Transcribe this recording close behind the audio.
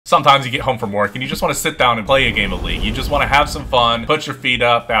sometimes you get home from work and you just want to sit down and play a game of League. You just want to have some fun, put your feet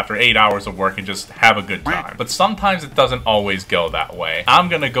up after 8 hours of work and just have a good time. But sometimes it doesn't always go that way. I'm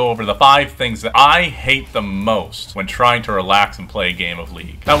gonna go over the 5 things that I hate the most when trying to relax and play a game of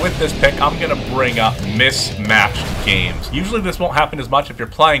League. Now with this pick, I'm gonna bring up mismatched games. Usually this won't happen as much if you're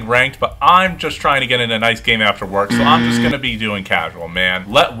playing ranked, but I'm just trying to get in a nice game after work, so I'm just gonna be doing casual, man.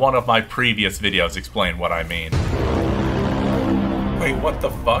 Let one of my previous videos explain what I mean. Wait, what the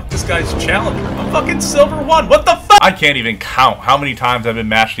fuck? This guy's challenger. I'm fucking silver 1. What the fuck? I can't even count how many times I've been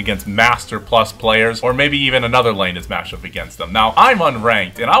matched against Master Plus players, or maybe even another lane is matched up against them. Now, I'm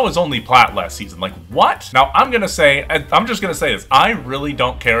unranked, and I was only plat last season. Like, what? Now, I'm just gonna say this. I really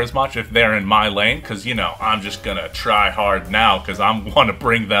don't care as much if they're in my lane, because, you know, I'm just gonna try hard now, because I want to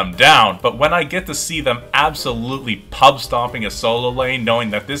bring them down. But when I get to see them absolutely pub stomping a solo lane,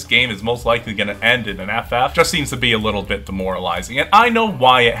 knowing that this game is most likely gonna end in an FF, just seems to be a little bit demoralizing. And I know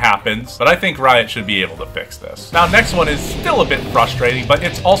why it happens, but I think Riot should be able to fix this. Now, next one is still a bit frustrating, but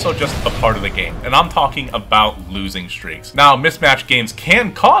it's also just a part of the game, and I'm talking about losing streaks. Now, mismatched games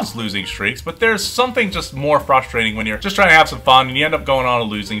can cause losing streaks, but there's something just more frustrating when you're just trying to have some fun and you end up going on a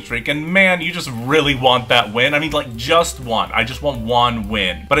losing streak, and man, you just really want that win. I mean, like, just one. I just want one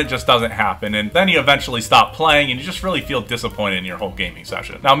win, but it just doesn't happen, and then you eventually stop playing and you just really feel disappointed in your whole gaming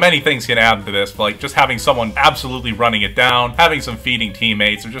session. Now, many things can add to this, like just having someone absolutely running it down, having some feeding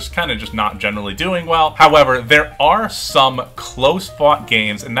teammates, or just kind of just not generally doing well. However, there are some close fought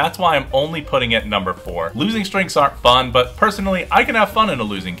games, and that's why I'm only putting it number 4. Losing streaks aren't fun, but personally, I can have fun in a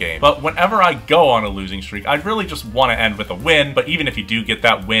losing game. But whenever I go on a losing streak, I really just want to end with a win. But even if you do get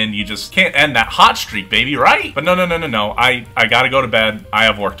that win, you just can't end that hot streak, baby, right? But no. I gotta go to bed. I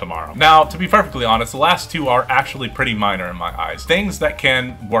have work tomorrow. Now, to be perfectly honest, the last 2 are actually pretty minor in my eyes. Things that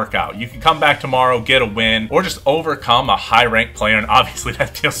can work out. You can come back tomorrow, get a win, or just overcome a high-ranked player, and obviously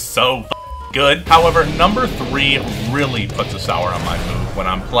that feels so good. However, number 3 really puts a sour on my mood when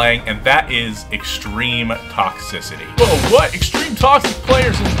I'm playing, and that is extreme toxicity. Whoa, what? Extreme toxic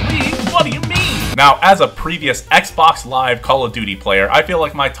players in League? What do you mean? Now, as a previous Xbox Live Call of Duty player, I feel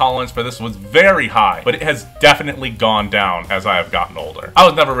like my tolerance for this was very high, but it has definitely gone down as I have gotten older. I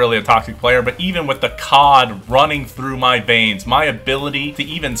was never really a toxic player, but even with the COD running through my veins, my ability to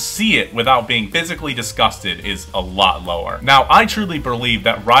even see it without being physically disgusted is a lot lower. Now, I truly believe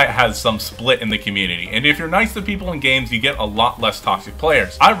that Riot has some split in the community, and if you're nice to people in games, you get a lot less toxic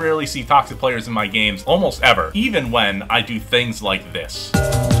players. I rarely see toxic players in my games, almost ever, even when I do things like this.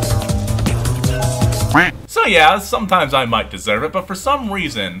 So yeah, sometimes I might deserve it, but for some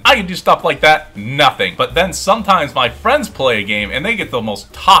reason, I can do stuff like that, nothing. But then sometimes my friends play a game and they get the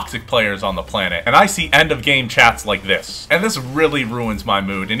most toxic players on the planet, and I see end of game chats like this. And this really ruins my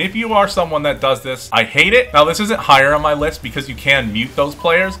mood, and if you are someone that does this, I hate it. Now this isn't higher on my list because you can mute those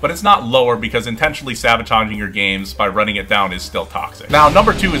players, but it's not lower because intentionally sabotaging your games by running it down is still toxic. Now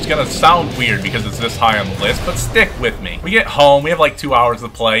number 2 is gonna sound weird because it's this high on the list, but stick with me. We get home, we have like 2 hours to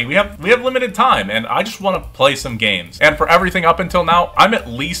play, we have limited time, and I just want to play some games. And for everything up until now, I'm at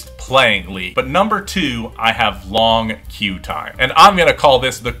least playing League. But number 2, I have long queue time. And I'm gonna call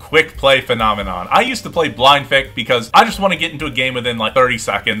this the quick play phenomenon. I used to play blind pick because I just want to get into a game within like 30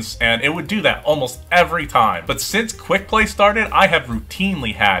 seconds, and it would do that almost every time. But since quick play started, I have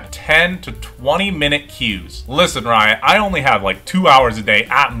routinely had 10 to 20 minute queues. Listen, Riot, I only have like 2 hours a day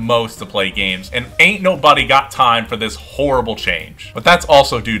at most to play games, and ain't nobody got time for this horrible change. But that's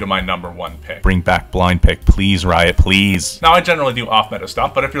also due to my number 1 pick. Bring back blind pick, please, Riot, please. Now, I generally do off-meta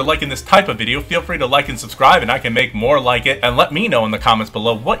stuff, but if you're liking this type of video, feel free to like and subscribe, and I can make more like it, and let me know in the comments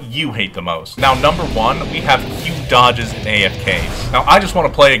below what you hate the most. Now, number 1, we have Q dodges and AFKs. Now, I just want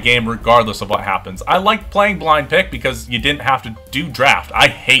to play a game regardless of what happens. I like playing blind pick because you didn't have to do draft. I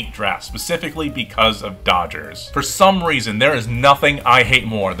hate draft, specifically because of dodgers. For some reason, there is nothing I hate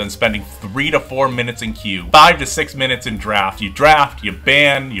more than spending 3 to 4 minutes in queue, 5 to 6 minutes in draft. You draft, you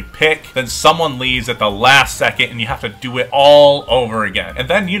ban, you pick, then someone leaves at the last second and you have to do it all over again. And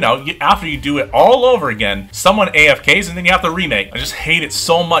then, you know, after you do it all over again, someone AFKs and then you have to remake. I just hate it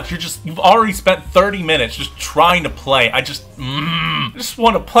so much. You've already spent 30 minutes just trying to play. I just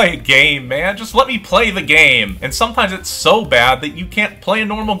want to play a game, man. Just let me play the game. And sometimes it's so bad that you can't play a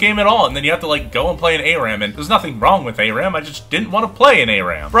normal game at all, and then you have to like go and play an ARAM, and there's nothing wrong with ARAM, I just didn't want to play an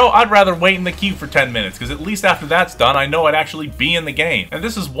ARAM. Bro, I'd rather wait in the queue for 10 minutes, because at least after that's done, I know I'd actually be in the game. And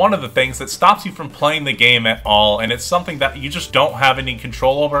this is one of the things that stops you from playing the game at all, and it's something that you just don't have any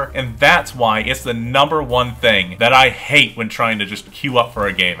control over, and that's why it's the number 1 thing that I hate when trying to just queue up for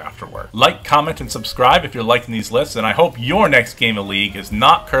a game after work. Like, comment, and subscribe if you're liking these lists, and I hope your next game of League League is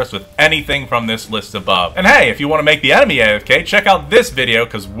not cursed with anything from this list above. And hey, if you want to make the enemy AFK, check out this video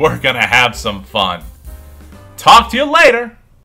because we're gonna have some fun. Talk to you later!